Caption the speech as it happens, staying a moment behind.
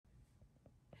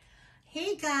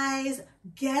Hey guys,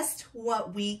 guess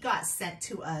what we got sent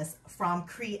to us from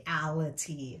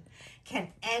Creality? Can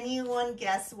anyone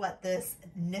guess what this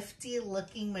nifty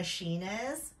looking machine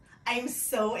is? I'm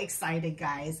so excited,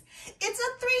 guys. It's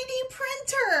a 3D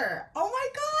printer. Oh my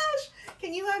gosh.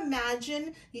 Can you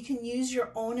imagine? You can use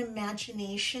your own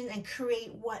imagination and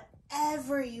create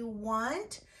whatever you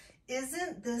want.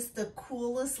 Isn't this the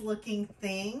coolest looking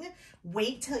thing?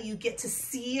 Wait till you get to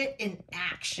see it in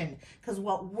action, because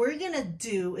what we're gonna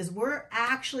do is we're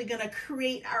actually gonna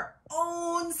create our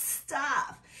own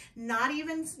stuff. Not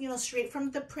even, straight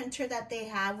from the printer that they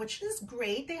have, which is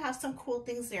great. They have some cool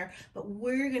things there, but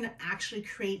we're gonna actually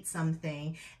create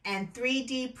something and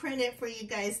 3D print it for you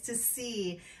guys to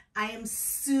see. I am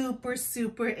super,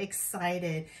 super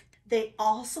excited. They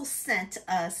also sent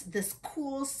us this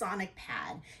cool Sonic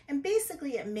pad, and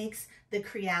basically it makes the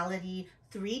Creality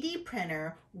 3D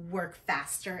printer work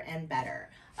faster and better.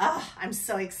 I'm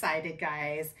so excited,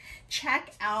 guys.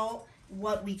 Check out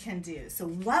what we can do. So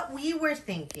what we were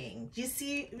thinking,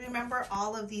 remember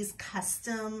all of these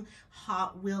custom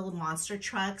Hot Wheel monster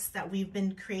trucks that we've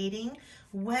been creating?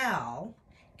 Well,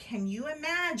 can you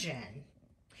imagine?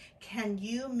 Can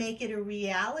you make it a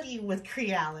reality with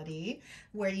Creality,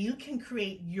 where you can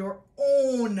create your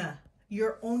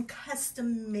own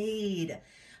custom made?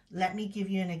 Let me give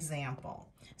you an example.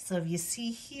 So if you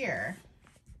see here,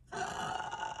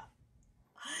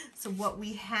 so what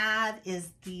we have is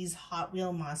these Hot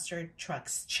Wheel monster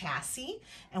trucks chassis,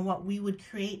 and what we would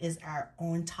create is our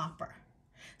own topper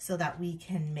so that we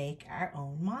can make our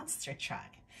own monster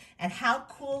truck. And how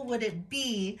cool would it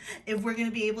be if we're going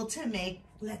to be able to make,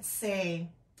 let's say,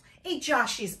 a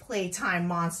Joshy's Playtime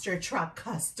monster truck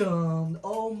custom.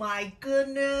 Oh my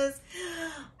goodness.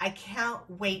 I can't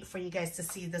wait for you guys to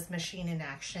see this machine in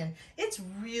action. It's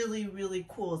really, really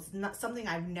cool. It's not something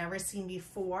I've never seen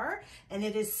before. And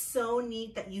it is so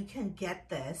neat that you can get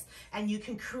this and you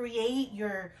can create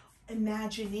your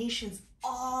imaginations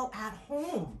all at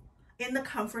home, in the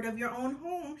comfort of your own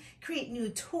home. Create new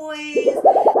toys.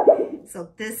 So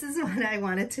this is what I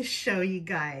wanted to show you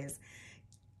guys.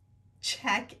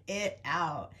 Check it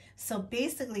out. So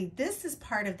basically this is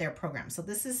part of their program. So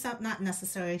this is not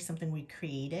necessarily something we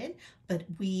created, but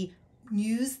we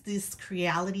use this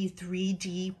Creality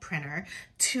 3D printer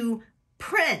to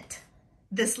print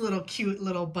this little cute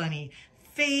little bunny.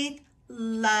 Faith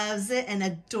loves it and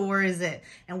adores it,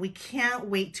 and we can't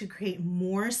wait to create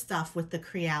more stuff with the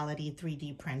Creality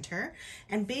 3D printer.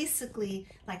 And basically,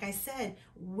 like I said,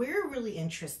 we're really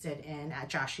interested in at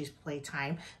Joshy's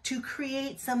Playtime to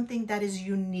create something that is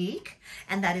unique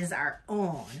and that is our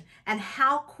own. And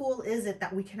how cool is it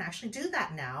that we can actually do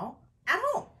that now at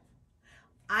home?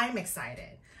 I'm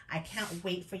excited. I can't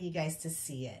wait for you guys to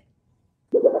see it.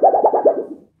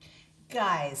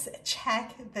 Guys,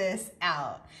 check this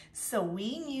out. So we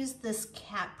used this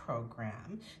CAT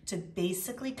program to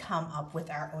basically come up with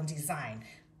our own design.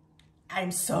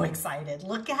 I'm so excited.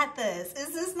 Look at this.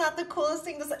 Is this not the coolest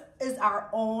thing? This is our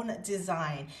own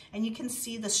design. And you can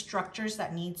see the structures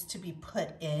that needs to be put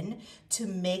in to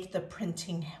make the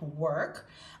printing work.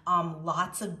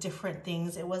 Lots of different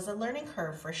things. It was a learning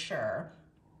curve for sure.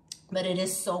 But it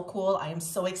is so cool. I am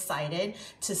so excited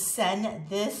to send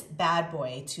this bad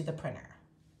boy to the printer.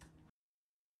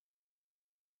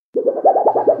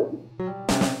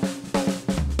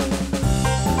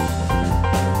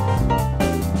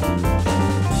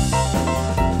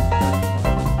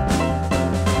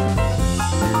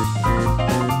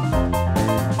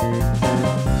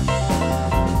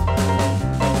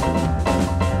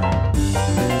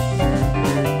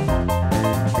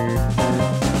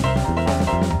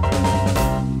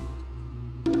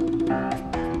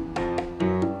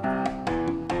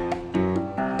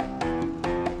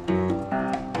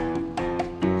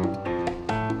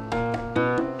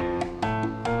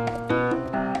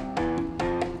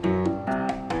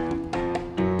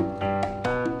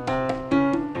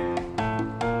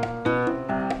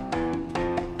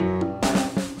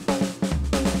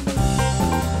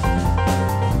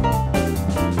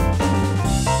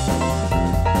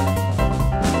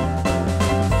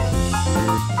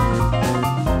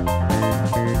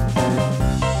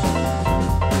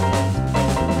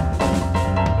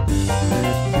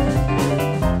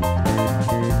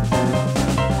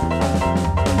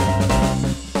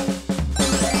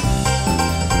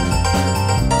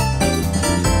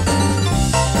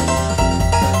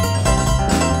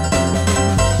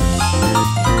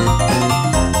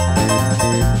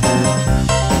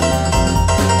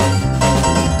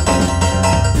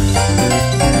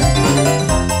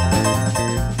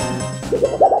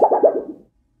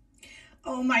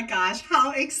 Oh my gosh,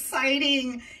 how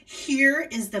exciting. Here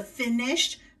is the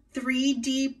finished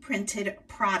 3D printed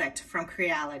product from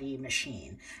Creality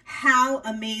machine. How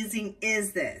amazing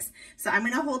is this? So I'm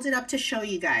going to hold it up to show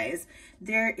you guys.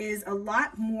 There is a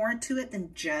lot more to it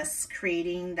than just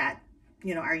creating that,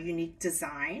 you know, our unique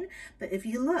design. But if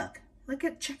you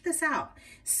check this out.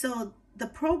 So the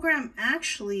program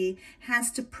actually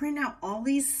has to print out all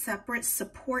these separate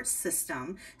support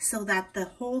systems so that the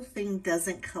whole thing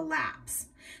doesn't collapse.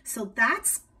 So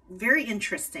that's very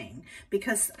interesting,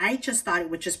 because I just thought it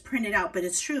would just print it out, but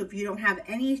it's true. If you don't have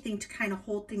anything to kind of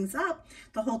hold things up,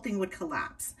 the whole thing would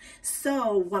collapse.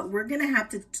 So what we're going to have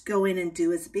to go in and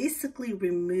do is basically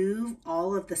remove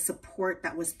all of the support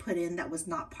that was put in that was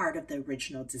not part of the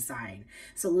original design.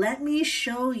 So let me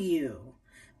show you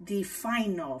the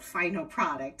final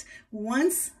product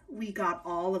once we got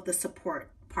all of the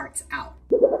support parts out.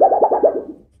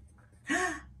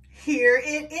 Here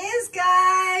it is,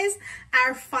 guys,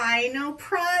 our final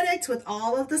product with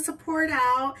all of the support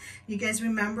out. You guys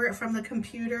remember it from the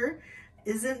computer?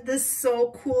 Isn't this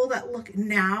so cool that look,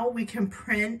 now we can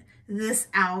print this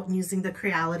out using the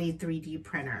Creality 3D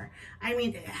printer. I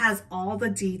mean, it has all the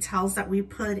details that we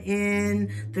put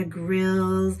in, the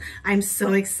grills. I'm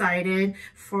so excited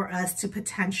for us to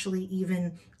potentially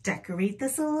even decorate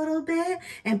this a little bit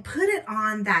and put it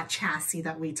on that chassis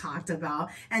that we talked about.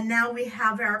 And now we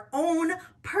have our own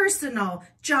personal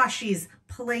Joshy's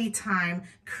Playtime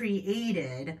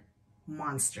created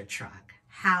monster truck.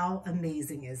 How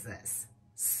amazing is this?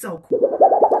 So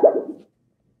cool.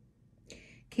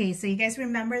 Okay, so you guys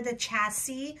remember the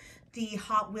chassis, the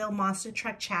Hot Wheel monster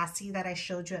truck chassis that I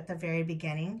showed you at the very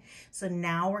beginning? So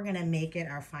now we're gonna make it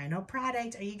our final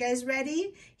product. Are you guys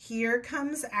ready? Here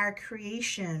comes our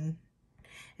creation.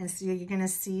 And so you're gonna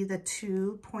see the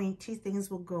two pointy things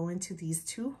will go into these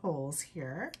two holes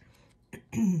here.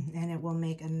 And it will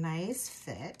make a nice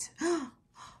fit.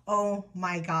 Oh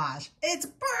my gosh, it's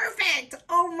perfect.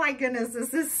 Oh my goodness,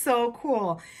 this is so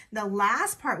cool. The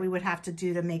last part we would have to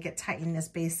do to make it tighten is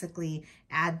basically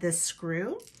add this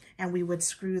screw, and we would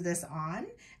screw this on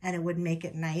and it would make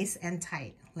it nice and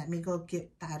tight. Let me go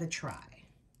get that a try.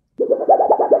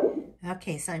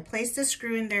 Okay, so I placed the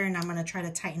screw in there and I'm gonna try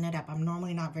to tighten it up. I'm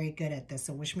normally not very good at this,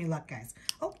 so wish me luck, guys.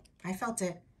 Oh, I felt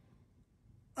it.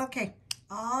 Okay,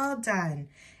 all done.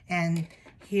 And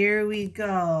here we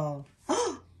go.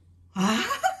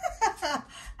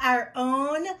 Our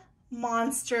own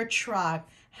monster truck.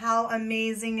 How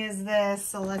amazing is this?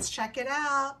 So let's check it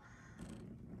out.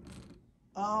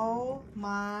 Oh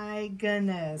my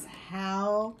goodness,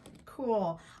 how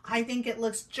cool. I think it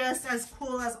looks just as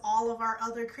cool as all of our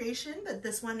other creation, but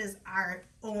this one is our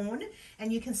own,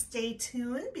 and you can stay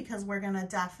tuned because we're gonna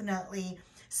definitely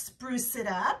spruce it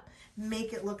up,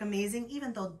 make it look amazing,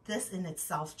 even though this in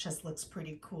itself just looks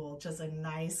pretty cool. Just a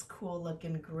nice, cool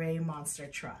looking gray monster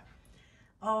truck.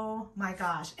 Oh my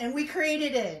gosh. And we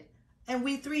created it and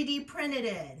we 3D printed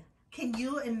it. Can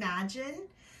you imagine?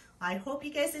 I hope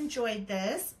you guys enjoyed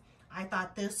this. I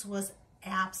thought this was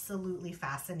absolutely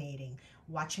fascinating,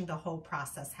 watching the whole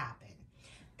process happen.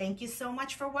 Thank you so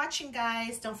much for watching,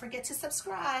 guys. Don't forget to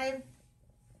subscribe.